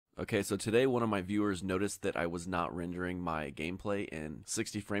Okay, so today one of my viewers noticed that I was not rendering my gameplay in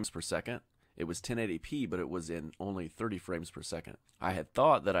 60 frames per second. It was 1080p, but it was in only 30 frames per second. I had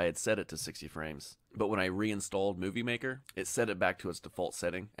thought that I had set it to 60 frames, but when I reinstalled Movie Maker, it set it back to its default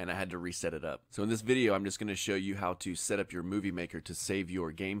setting, and I had to reset it up. So in this video, I'm just going to show you how to set up your Movie Maker to save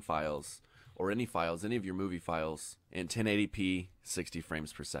your game files, or any files, any of your movie files, in 1080p, 60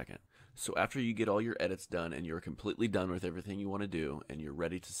 frames per second. So after you get all your edits done and you're completely done with everything you want to do and you're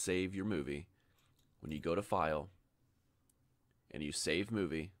ready to save your movie, when you go to File and you save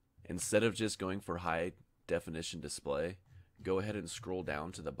movie, instead of just going for high definition display, go ahead and scroll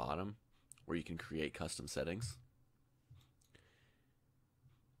down to the bottom where you can create custom settings.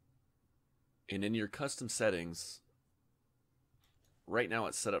 And in your custom settings, right now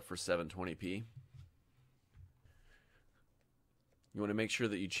it's set up for 720p. You want to make sure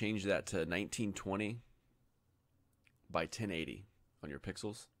that you change that to 1920 by 1080 on your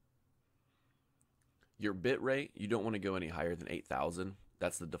pixels. Your bit rate, you don't want to go any higher than 8,000.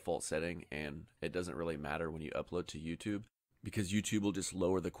 That's the default setting, and it doesn't really matter when you upload to YouTube because YouTube will just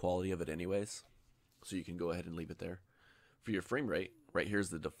lower the quality of it anyways. So you can go ahead and leave it there. For your frame rate, right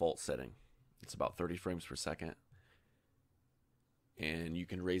here's the default setting. It's about 30 frames per second. And you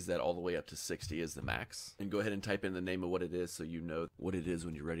can raise that all the way up to 60 as the max. And go ahead and type in the name of what it is so you know what it is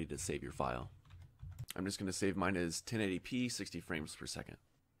when you're ready to save your file. I'm just going to save mine as 1080p, 60 frames per second.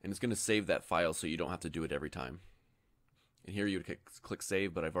 And it's going to save that file so you don't have to do it every time. And here you would click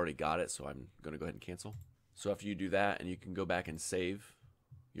save, but I've already got it, so I'm going to go ahead and cancel. So after you do that and you can go back and save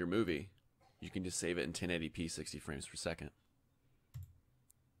your movie, you can just save it in 1080p, 60 frames per second.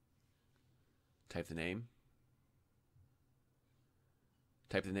 Type the name.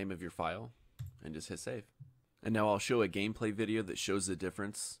 Type the name of your file and just hit save. And now I'll show a gameplay video that shows the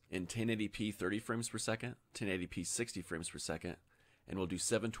difference in 1080p 30 frames per second, 1080p 60 frames per second, and we'll do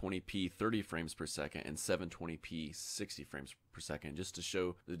 720p 30 frames per second and 720p 60 frames per second just to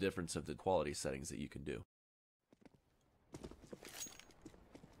show the difference of the quality settings that you can do.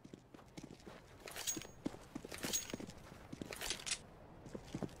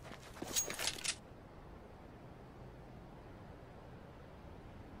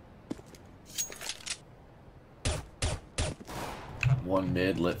 One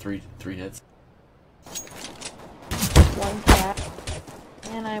mid, lit three hits. One tap,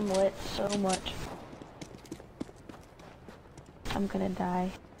 and I'm lit so much. I'm gonna die.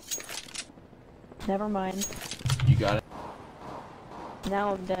 Never mind. You got it?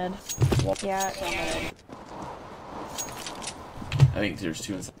 Now I'm dead. Well, Yeah. I think there's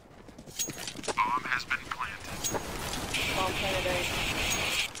two inside. Bomb has been planted. Bomb planted.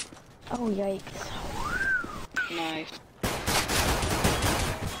 Oh, yikes. Nice.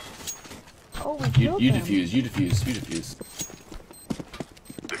 Oh, we killed You them. defuse, you defuse, you defuse.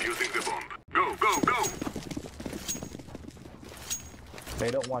 Defusing the bomb. Go, go, go!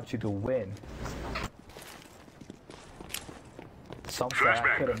 They don't want you to win. Some say I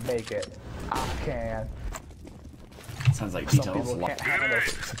Flashbang. couldn't make it. I can. Sounds like Some details. people can't handle Grenade.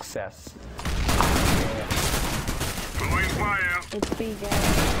 success. Throwing fire. It's B gang.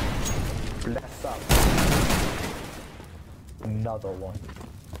 Bless up. Another one.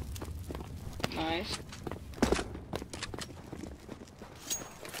 Nice.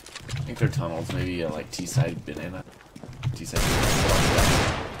 I think they're tunnels, maybe like T-side banana. T-side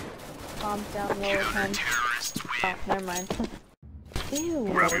banana. Bombs down lower 10. Oh, never mind. Ew.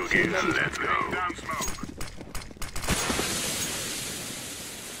 Grab your gear and let's go. Down smoke.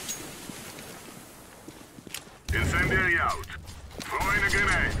 Incendiary out. Throwing a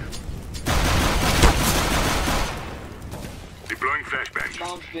grenade. Deploying flashbang.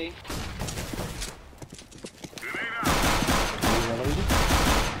 Bombs B. Grenade out.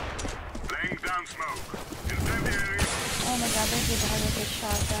 Laying down smoke. Incendiary. Oh my god, there's a guy with a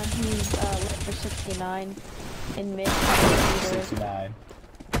shotgun. He's lit for 69 in mid. 69.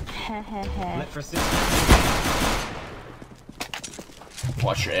 Hehehe. Lit for 60.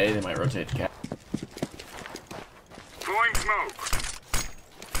 Watch your A, they might rotate the cat. Throwing smoke.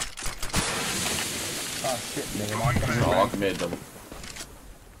 Oh shit, nigga. Throwing They're all flashbang. mid double.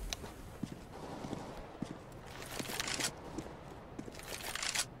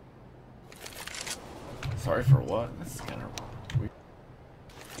 Sorry for what? That's kind of weird.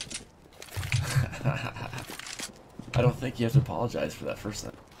 I don't think you have to apologize for that first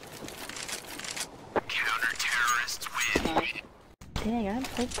thing. Counter-terrorists win. Nice. Dang, I'm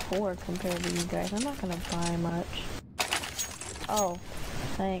so poor compared to you guys. I'm not gonna buy much. Oh,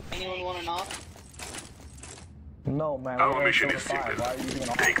 thanks. Anyone want to knock? No, man. Our we're mission at is 5. simple. Why are you being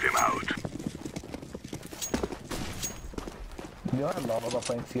Take them out. You know what I love about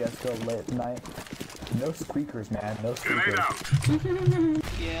playing CSGO late at night? No squeakers, man. No Grenade squeakers. out.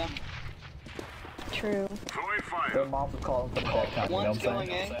 Yeah. True. Throwing Their fire. moms would call them from that time, you know One's what I'm going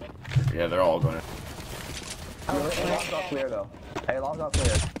saying? A. Yeah, they're all going. Really? Hey, long's all clear, though. Hey, long's all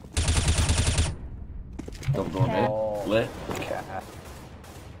clear. Double door mid. Oh. Lit. Cat.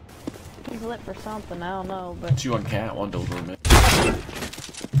 He's lit for something, I don't know, but 2 on cat, 1 double door mid.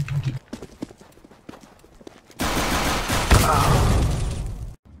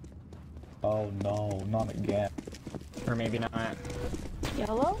 Oh no, not again. Or maybe not.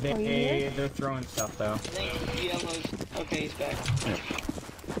 yellow? Are you here? They're throwing stuff though. I think yellow's. Okay, he's back.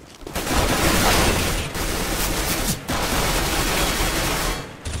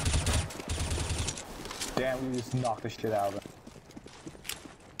 Damn, we just knocked the shit out of it.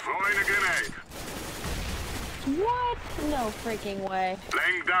 Throwing a grenade. What? No freaking way.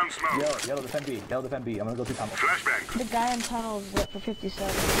 Laying down smoke. Yellow defend B. Yellow defend B. I'm gonna go through tunnel. Flashbang. The guy in tunnel is lit for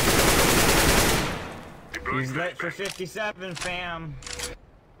 57. Deploying He's lit for flashbang. 57, fam.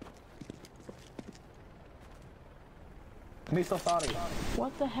 Me so sorry.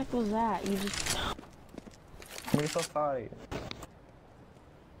 What the heck was that? You just... Me so sorry.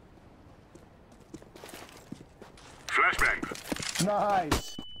 Flashbang.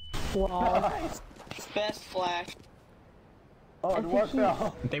 Nice. Wow. Nice. Best flash. Oh, it worked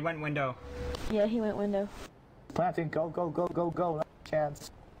out. They went window. Yeah, he went window. Planting. Go, go, go, go, go. No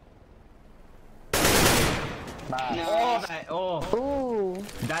chance. Nice. No. Ooh.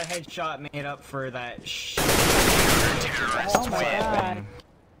 That headshot made up for that Oh my god.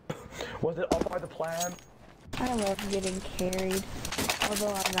 Was it all part of the plan? I love getting carried.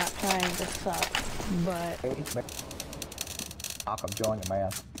 Although I'm not trying to suck. But... I'm joining,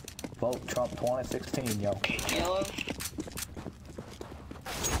 man. Vote Trump 2016, yo. Yellow.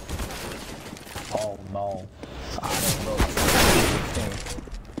 Oh no. I didn't vote 2016.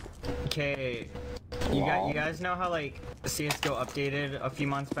 Okay. You guys know how like CS:GO updated a few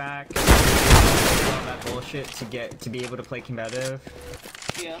months back? All that bullshit to be able to play competitive.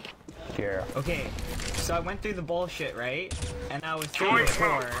 Yeah. Here. Okay, so I went through the bullshit, right? And I was 3 or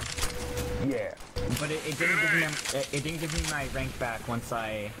 4, Yeah. but it didn't give me my rank back once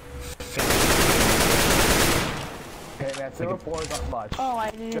I finished. Hey man, 0-4 is not much. Oh,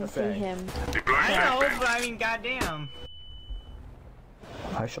 I didn't Just see saying. him. Deploying I know, flashbang. but I mean, goddamn.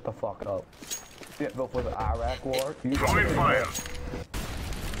 I shut the fuck up. Didn't vote for the Iraq war. You Throwing fire.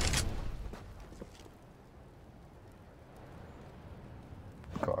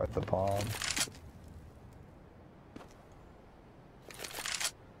 Guard the palm.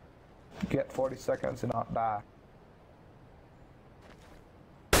 Get 40 seconds and not die.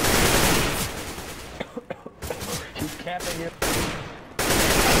 He's camping here.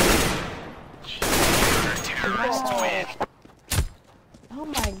 Oh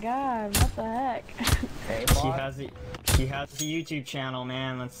my god, what the heck? Hey, He bot. has a YouTube channel,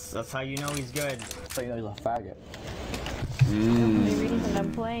 man. That's how you know he's good. So you know he's a faggot. The reason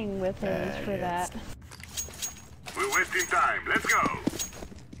I'm playing with him is for that. We're wasting time. Let's go.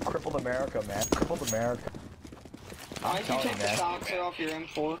 Crippled America, man. Crippled America. Why'd you telling take you, the man. silencer off your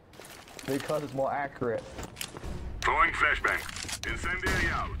M4? Because it's more accurate. Throwing flashbang. Incendiary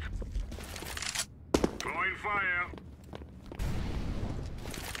out. Throwing fire.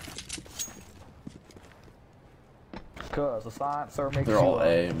 Because the silencer makes They're you all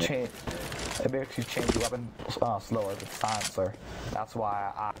A. change. It makes you change your weapon slower. The silencer. That's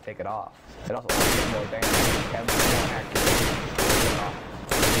why I take it off. It also makes more damage and more accurate.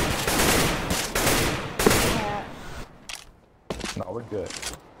 Yeah. No, we're good.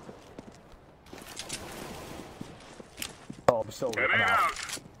 Oh, I'm so I'm Grenade out.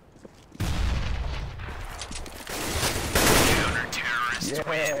 out.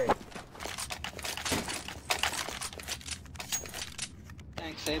 Yay!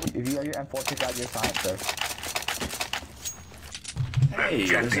 Thanks, Saber. If you have your M4, take out your silencer. Hey,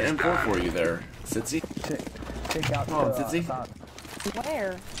 there's an M4 for you there. Sitzy? Take out Oh, the Titsy?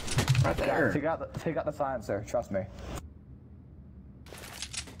 Where? Right there. take out the silencer. Trust me.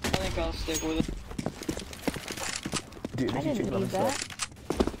 I think I'll stick with it. Dude, I didn't need that.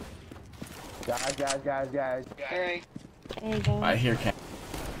 Guys. Alright. There you go. I hear cat.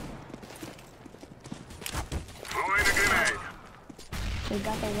 Throwing a grenade. We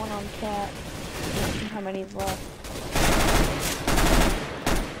got the one on cat. Let's see how many's left.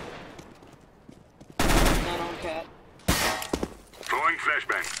 None on cat. Throwing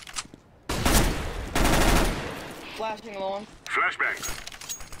flashbang. Flashing along. Flashbang.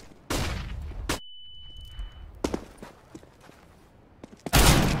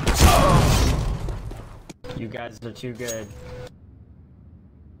 You guys are too good.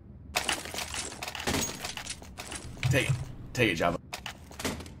 Take it. Take it, Java.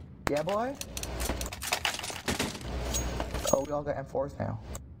 Yeah, boy. Oh, we all got M4s now.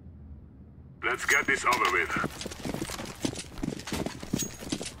 Let's get this over with.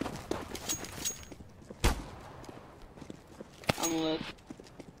 I'm lit.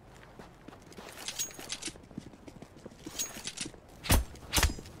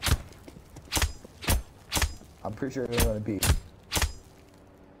 I'm pretty sure they're gonna be.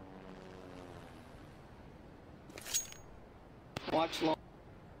 Watch long.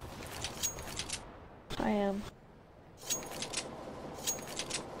 I am.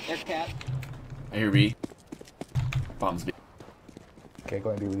 Their cat. I hear B. Bombs B. Okay, go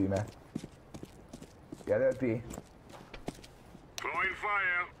and be with you, man. Yeah, that'd be. Throwing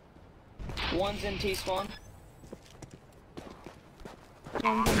fire. One's in T-spawn.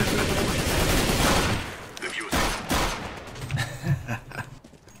 Diffusing.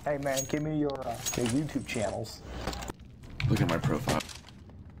 Hey, man, give me your YouTube channels. Look at my profile.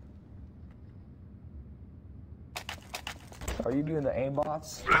 Are you doing the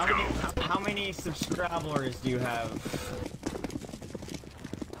aimbots? Let's go. How many subscribers do you have?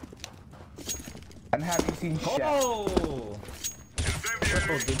 And have you seen Chef? Oh!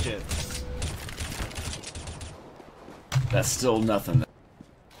 Triple Incendiary. digits. That's still nothing.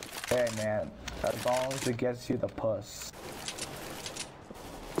 Hey, man, as long as it gets you the puss.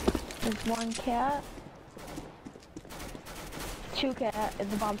 There's one cat. Two cat.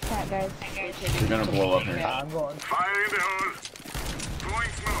 It's a bomb's cat, guys. We're gonna blow up here. I'm going. Fire in the hole.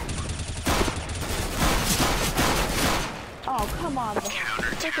 Throwing smoke. Oh, come on. The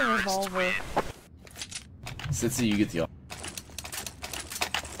freaking revolver. Sitzy, you get the.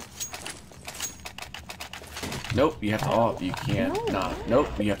 Nope, you have to op. You can't No. not. Nope,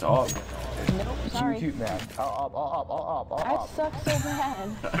 you have to op. Nope, sorry. YouTube, man. All I up. suck so bad.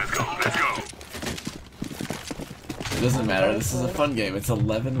 Let's go. Let's go. It doesn't matter. This is a fun game. It's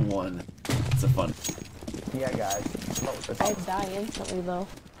 11-1. It's a fun. Yeah, guys. Oh, I die instantly, though.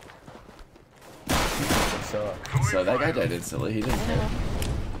 So that guy died instantly. He didn't care.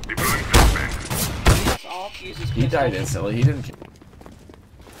 Deploying flashbang. Uses off, uses He pistol. died instantly. He didn't care.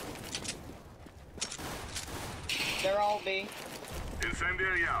 They're all B.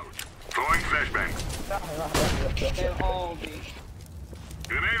 Incendiary out. Throwing flashbang. They're all B.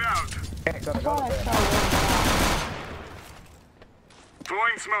 Grenade out. Ain't gonna I go thought I there. saw one.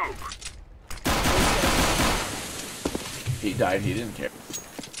 Throwing smoke. He died. He didn't care.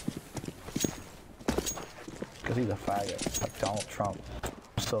 Because he's a faggot, like Donald Trump.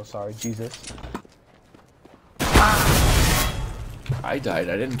 I'm so sorry, Jesus. I died.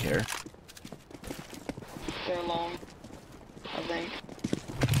 I didn't care. They're long. I think.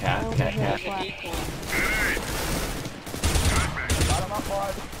 Cat. There's a decoy. Grenade. Flashbang. Got him up,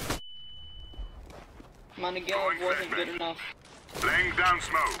 boys. My Nigel wasn't good enough. Laying down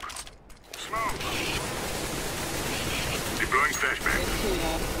smoke. Smoke. Deploying flashbang. There's two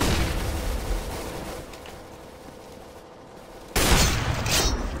now.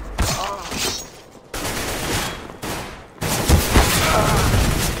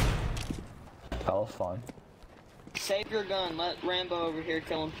 That was fun. Save your gun. Let Rambo over here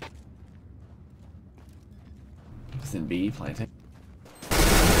kill him. It's in B planting.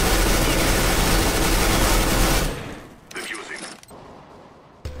 Diffusing.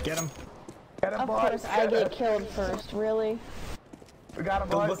 Get him. Get him, Of boys. course, I get killed first. Really? We got him,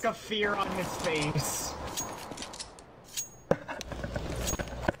 The boys. look of fear on his face.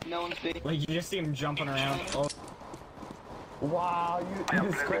 No one's B. Like, you just see him jumping around. Oh, Wow, you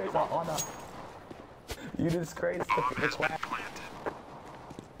disgraced you disgraced the clan.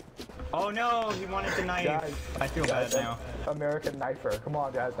 oh no, he wanted the knife. Guys, I feel bad now. American Knifer. Come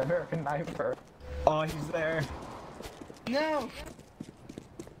on, guys. American Knifer. Oh, he's there. No!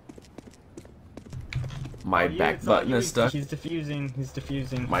 My Oh, you, back it's all button you. is stuck. He's diffusing. He's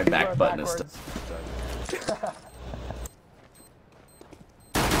diffusing. My He's back going button is stuck. backwards.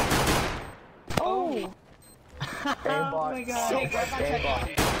 Oh! Aimbot. my God. Hey, grab my tech Aimbot.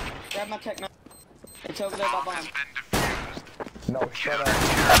 knife. Grab my tech knife. It's over there by bomb. No, shut up.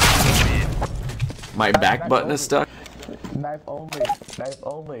 My back button is stuck. Knife only. Knife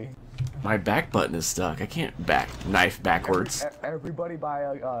only. My back button is stuck. I can't knife backwards. Everybody buy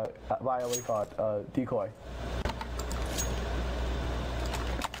a what do you call it? Decoy.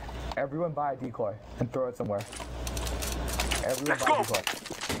 Everyone buy a decoy and throw it somewhere. Everyone Let's buy a go. decoy.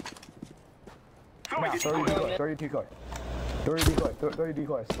 Throwing Now, it. throw your decoy. Throw your decoy. Throw your decoy. Throw your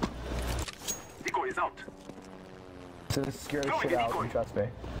decoys. Decoy is out. To scare the shit out of you, trust me.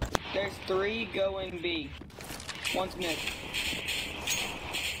 There's three going B. One's mid.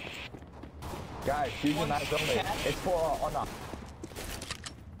 Guys, use your knives only. It's for honor.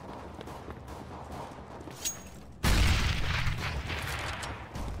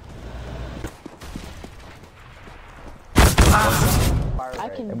 I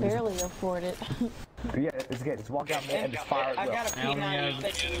can barely afford it. Yeah, it's good. Just walk down there and just fire I it. got a I only P90 have,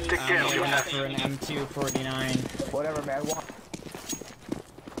 that you Take care of I your only have for an M249. Whatever, man.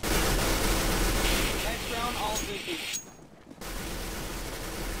 Next round, all goofy.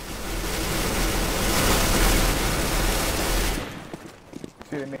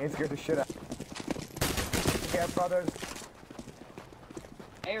 Dude, man, it scares the shit out. Yeah, brothers.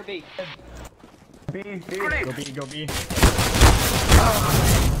 A or B? B, B. Go B, go B.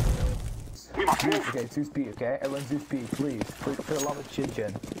 We must move. Okay, Zeus B, okay? Everyone Zeus B, please. Please, for the love of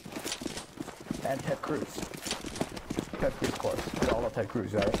Shinjin. And Ted Cruz. Ted Cruz, of course. We all love Ted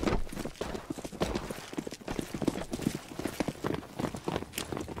Cruz, right?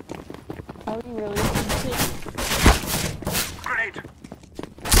 Are we really? Grenade.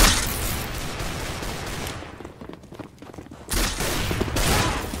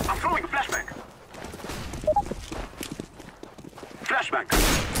 I'm throwing a flashbang. Flashbang.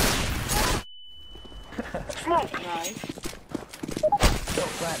 Smoke. Nice.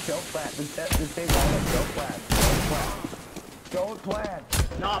 Don't plant. This big one, don't plant. Don't plant.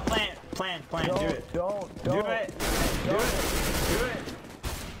 No, plant, do it. Don't. Do it. Do it.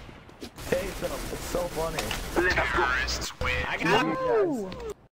 Say something. It's so funny. Let us go. I got it. Ooh.